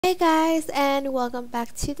Hey guys, and welcome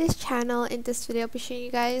back to this channel. In this video I'll be showing you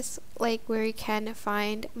guys where you can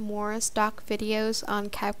find more stock videos on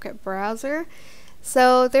CapCut browser.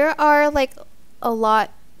 So there are a lot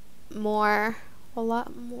more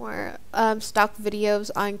stock videos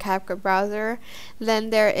on CapCut browser than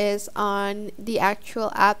there is on the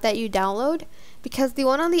actual app that you download, because the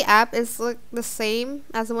one on the app is the same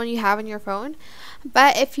as the one you have on your phone.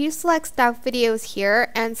 But if you select stock videos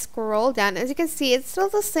here and scroll down, as you can see, it's still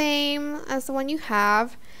the same as the one you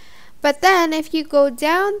have. But then if you go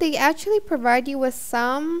down, they actually provide you with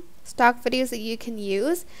some stock videos that you can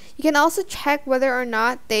use. You can also check whether or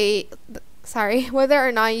not whether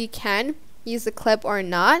or not you can use the clip or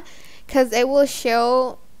not, because it will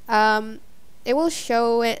show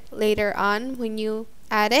it later on when you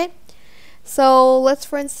add it. So let's,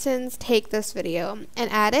 for instance, take this video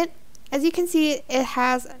and add it. As you can see, it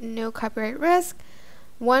has no copyright risk,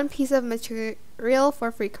 one piece of material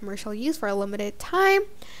for free commercial use for a limited time,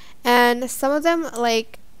 and some of them,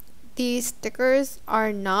 like these stickers,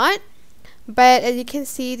 are not. But as you can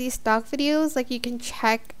see, these stock videos, you can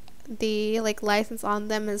check the license on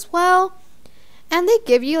them as well, and they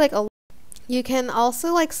give you you can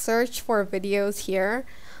also search for videos here,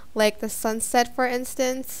 like the sunset, for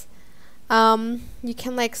instance. You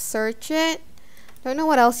can search it. Don't know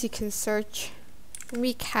what else you can search.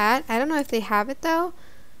 Maybe cat. I don't know if they have it though.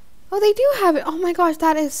 Oh, they do have it. Oh my gosh,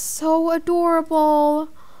 that is so adorable.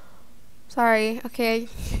 Sorry. Okay,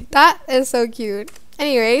 that is so cute.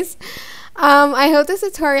 Anyways, I hope this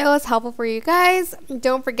tutorial is helpful for you guys.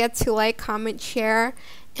 Don't forget to like, comment, share,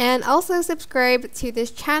 and also subscribe to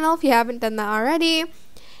this channel if you haven't done that already.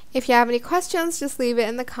 If you have any questions, just leave it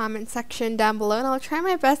in the comment section down below, and I'll try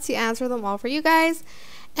my best to answer them all for you guys.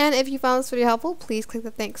 And if you found this video helpful, please click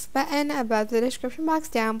the thanks button above the description box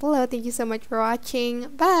down below. Thank you so much for watching.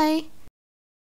 Bye!